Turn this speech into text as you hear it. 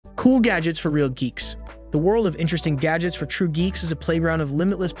Cool gadgets for real geeks. The world of interesting gadgets for true geeks is a playground of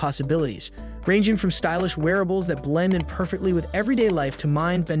limitless possibilities, ranging from stylish wearables that blend in perfectly with everyday life to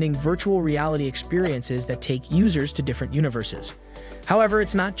mind-bending virtual reality experiences that take users to different universes. However,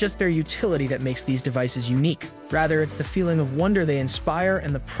 it's not just their utility that makes these devices unique. Rather, it's the feeling of wonder they inspire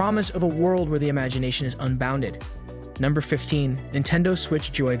and the promise of a world where the imagination is unbounded. Number 15. Nintendo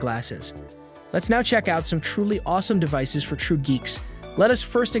Switch Joy Glasses. Let's now check out some truly awesome devices for true geeks. Let us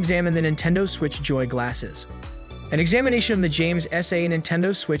first examine the Nintendo Switch Joy Glasses. An examination of the James SA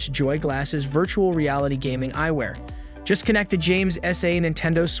Nintendo Switch Joy Glasses virtual reality gaming eyewear. Just connect the James SA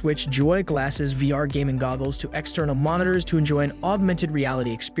Nintendo Switch Joy Glasses VR gaming goggles to external monitors to enjoy an augmented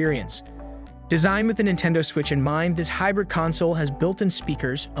reality experience. Designed with the Nintendo Switch in mind, this hybrid console has built-in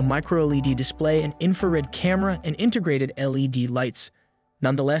speakers, a micro-LED display, an infrared camera, and integrated LED lights.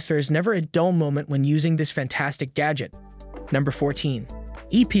 Nonetheless, there is never a dull moment when using this fantastic gadget. Number 14.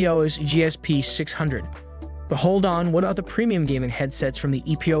 EPOS GSP 600. But hold on, what about the premium gaming headsets from the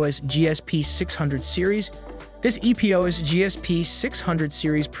EPOS GSP 600 series? This EPOS GSP 600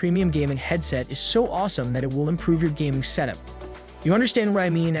 series premium gaming headset is so awesome that it will improve your gaming setup. You understand what I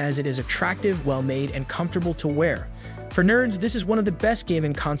mean, as it is attractive, well-made, and comfortable to wear. For nerds, this is one of the best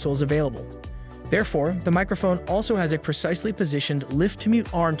gaming consoles available. Therefore, the microphone also has a precisely positioned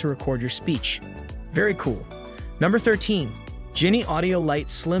lift-to-mute arm to record your speech. Very cool. Number 13. Genie Audio Lite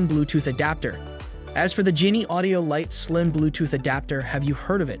Slim Bluetooth Adapter. As for the Genie Audio Lite Slim Bluetooth Adapter, have you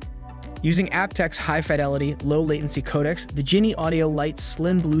heard of it? Using aptX high-fidelity, low-latency codecs, the Genie Audio Lite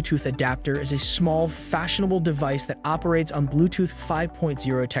Slim Bluetooth Adapter is a small, fashionable device that operates on Bluetooth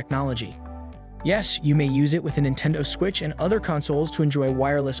 5.0 technology. Yes, you may use it with a Nintendo Switch and other consoles to enjoy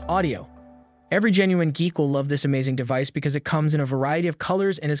wireless audio. Every genuine geek will love this amazing device because it comes in a variety of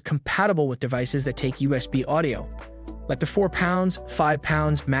colors and is compatible with devices that take USB audio, like the 4 pounds, 5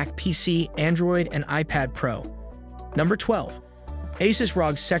 pounds Mac PC, Android, and iPad Pro. Number 12. Asus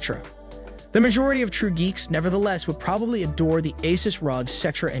ROG Cetra. The majority of true geeks, nevertheless, would probably adore the Asus ROG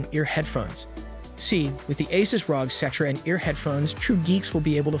Cetra and ear headphones. See, with the Asus ROG Cetra and ear headphones, true geeks will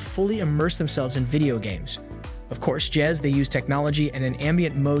be able to fully immerse themselves in video games. Of course, they use technology and an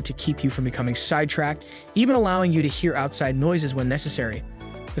ambient mode to keep you from becoming sidetracked, even allowing you to hear outside noises when necessary.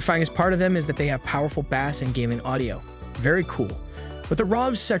 The finest part of them is that they have powerful bass and gaming audio. Very cool. But the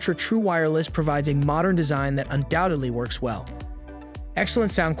ROG Cetra True Wireless provides a modern design that undoubtedly works well.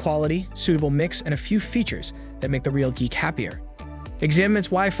 Excellent sound quality, suitable mix, and a few features that make the real geek happier. Examine its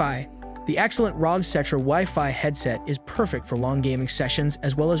Wi-Fi. The excellent ROG Cetra Wi-Fi headset is perfect for long gaming sessions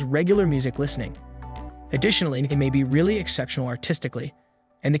as well as regular music listening. Additionally, it may be really exceptional artistically,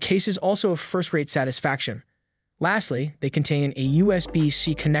 and the case is also of first-rate satisfaction. Lastly, they contain a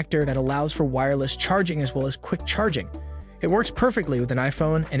USB-C connector that allows for wireless charging as well as quick charging. It works perfectly with an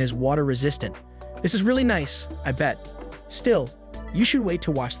iPhone and is water-resistant. This is really nice, I bet. Still, you should wait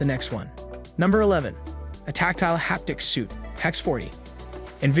to watch the next one. Number 11. A tactile haptic suit, Hex 40.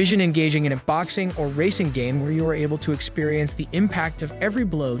 Envision engaging in a boxing or racing game where you are able to experience the impact of every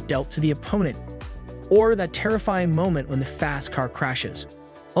blow dealt to the opponent, or that terrifying moment when the fast car crashes.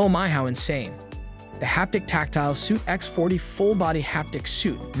 Oh my, how insane. The Haptic Tactile Suit X40 full-body haptic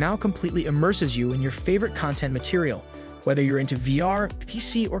suit now completely immerses you in your favorite content material, whether you're into VR,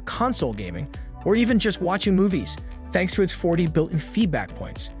 PC, or console gaming, or even just watching movies, thanks to its 40 built-in feedback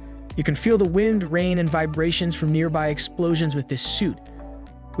points. You can feel the wind, rain, and vibrations from nearby explosions with this suit.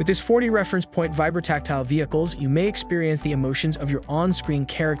 With this 40 reference point vibrotactile vehicles, you may experience the emotions of your on-screen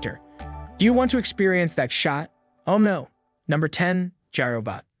character. Do you want to experience that shot? Oh no. Number 10.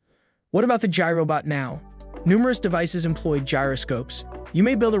 Gyrobot. What about the Gyrobot now? Numerous devices employ gyroscopes. You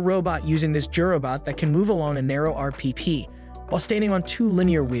may build a robot using this Gyrobot that can move along a narrow RPP while standing on 2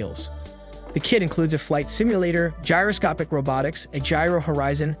 linear wheels. The kit includes a flight simulator, gyroscopic robotics, a gyro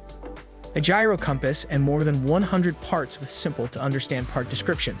horizon, a gyro compass, and more than 100 parts with simple-to-understand part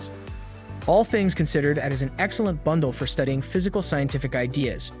descriptions. All things considered, it is an excellent bundle for studying physical scientific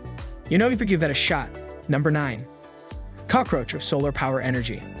ideas. You know, you could give that a shot. Number 9. Cockroach of Solar Power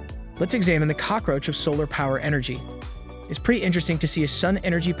Energy. Let's examine the Cockroach of Solar Power Energy. It's pretty interesting to see a sun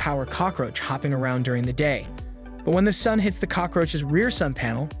energy power cockroach hopping around during the day. But when the sun hits the cockroach's rear sun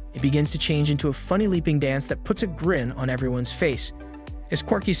panel, it begins to change into a funny leaping dance that puts a grin on everyone's face. This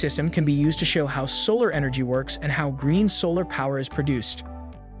quirky system can be used to show how solar energy works and how green solar power is produced.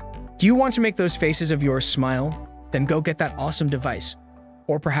 Do you want to make those faces of yours smile? Then go get that awesome device.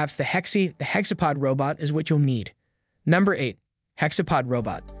 Or perhaps the Hexapod robot is what you'll need. Number 8. Hexapod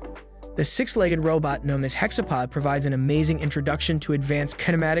Robot. The 6-legged robot known as Hexapod provides an amazing introduction to advanced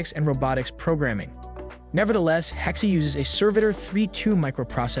kinematics and robotics programming. Nevertheless, Hexi uses a Servitor 3.2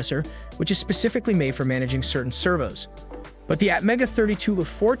 microprocessor, which is specifically made for managing certain servos. But the Atmega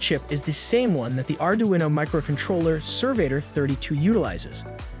 3204 chip is the same one that the Arduino microcontroller Servitor 32 utilizes,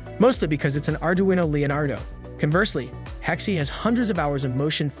 mostly because it's an Arduino Leonardo. Conversely, Hexi has hundreds of hours of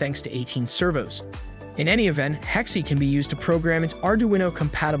motion thanks to 18 servos. In any event, Hexi can be used to program its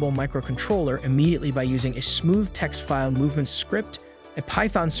Arduino-compatible microcontroller immediately by using a smooth text file movement script, a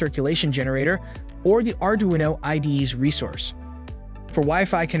Python circulation generator, or the Arduino IDE's resource. For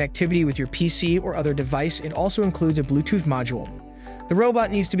Wi-Fi connectivity with your PC or other device, it also includes a Bluetooth module. The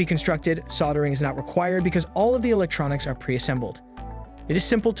robot needs to be constructed, soldering is not required because all of the electronics are pre-assembled. It is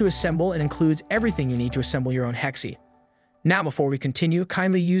simple to assemble and includes everything you need to assemble your own Hexi. Now, before we continue,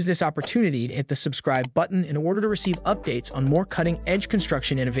 kindly use this opportunity to hit the subscribe button in order to receive updates on more cutting-edge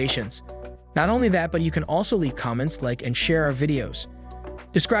construction innovations. Not only that, but you can also leave comments, like, and share our videos.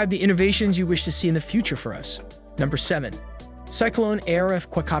 Describe the innovations you wish to see in the future for us. Number 7. Cyclone ARF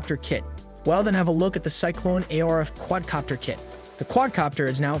Quadcopter Kit. Well, then have a look at the Cyclone ARF Quadcopter Kit. The quadcopter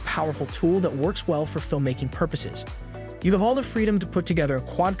is now a powerful tool that works well for filmmaking purposes. You have all the freedom to put together a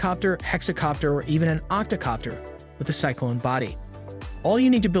quadcopter, hexacopter, or even an octocopter with the Cyclone body. All you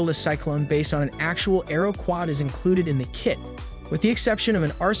need to build a Cyclone based on an actual Aero Quad is included in the kit, with the exception of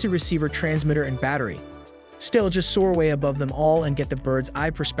an RC receiver, transmitter, and battery. Still, just soar way above them all and get the bird's eye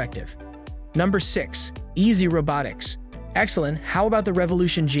perspective. Number 6. Easy Robotics. Excellent. How about the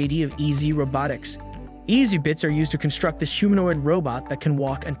Revolution JD of Easy Robotics? Easy bits are used to construct this humanoid robot that can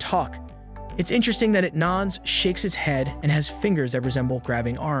walk and talk. It's interesting that it nods, shakes its head, and has fingers that resemble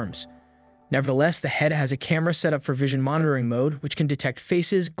grabbing arms. Nevertheless, the head has a camera set up for vision monitoring mode, which can detect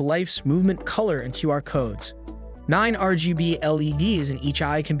faces, glyphs, movement, color, and QR codes. 9 RGB LEDs in each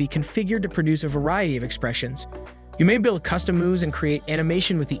eye can be configured to produce a variety of expressions. You may build custom moves and create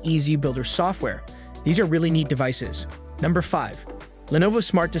animation with the Easy Builder software. These are really neat devices. Number 5. Lenovo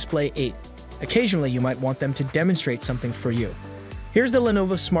Smart Display 8. Occasionally, you might want them to demonstrate something for you. Here's the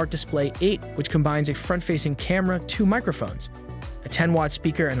Lenovo Smart Display 8, which combines a front-facing camera, 2 microphones, a 10-watt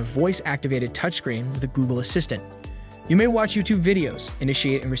speaker, and a voice-activated touchscreen with a Google Assistant. You may watch YouTube videos,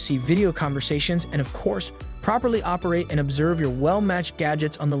 initiate and receive video conversations, and of course, properly operate and observe your well-matched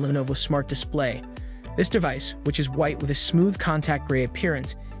gadgets on the Lenovo Smart Display. This device, which is white with a smooth contact gray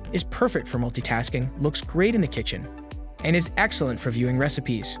appearance, is perfect for multitasking, looks great in the kitchen, and is excellent for viewing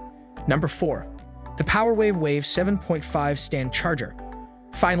recipes. Number 4. The PowerWave Wave 7.5 Stand Charger.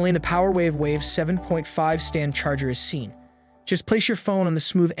 Finally, the PowerWave Wave 7.5 Stand Charger is seen. Just place your phone on the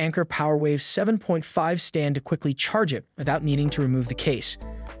smooth Anchor PowerWave 7.5 stand to quickly charge it without needing to remove the case.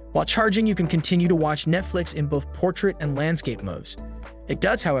 While charging, you can continue to watch Netflix in both portrait and landscape modes. It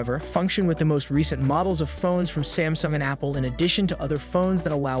does, however, function with the most recent models of phones from Samsung and Apple, in addition to other phones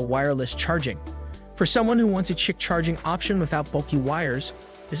that allow wireless charging. For someone who wants a chic charging option without bulky wires,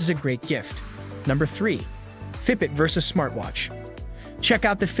 this is a great gift. Number 3. Fitbit versus smartwatch. Check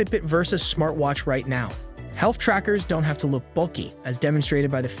out the Fitbit versus smartwatch right now. Health trackers don't have to look bulky, as demonstrated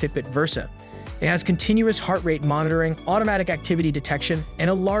by the Fitbit Versa. It has continuous heart rate monitoring, automatic activity detection, and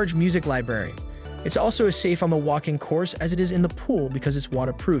a large music library. It's also as safe on the walking course as it is in the pool because it's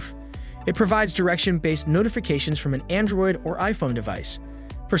waterproof. It provides direction-based notifications from an Android or iPhone device.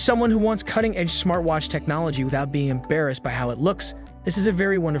 For someone who wants cutting-edge smartwatch technology without being embarrassed by how it looks, this is a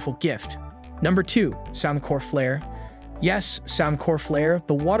very wonderful gift. Number 2. Soundcore Flare. Yes, Soundcore Flare,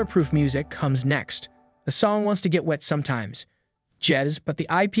 the waterproof music, comes next. The song wants to get wet sometimes. Jez, but the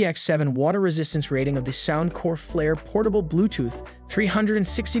IPX7 water resistance rating of the Soundcore Flare portable Bluetooth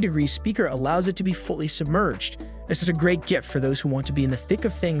 360-degree speaker allows it to be fully submerged. This is a great gift for those who want to be in the thick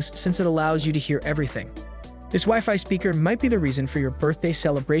of things, since it allows you to hear everything. This Wi-Fi speaker might be the reason for your birthday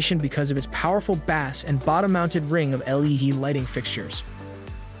celebration because of its powerful bass and bottom-mounted ring of LED lighting fixtures.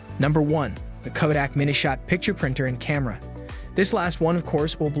 Number 1. The Kodak Minishot Picture Printer and Camera. This last one, of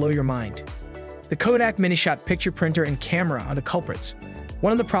course, will blow your mind. The Kodak Minishot Picture Printer and Camera are the culprits.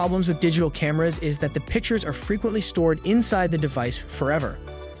 One of the problems with digital cameras is that the pictures are frequently stored inside the device forever.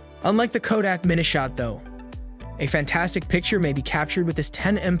 Unlike the Kodak Minishot, though, a fantastic picture may be captured with this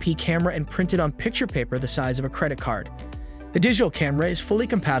 10MP camera and printed on picture paper the size of a credit card. The digital camera is fully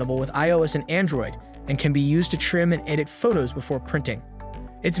compatible with iOS and Android and can be used to trim and edit photos before printing.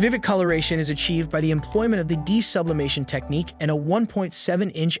 Its vivid coloration is achieved by the employment of the desublimation technique and a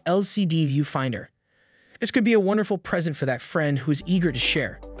 1.7-inch LCD viewfinder. This could be a wonderful present for that friend who is eager to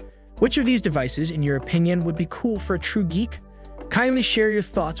share. Which of these devices, in your opinion, would be cool for a true geek? Kindly share your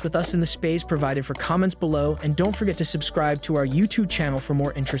thoughts with us in the space provided for comments below, and don't forget to subscribe to our YouTube channel for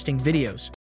more interesting videos.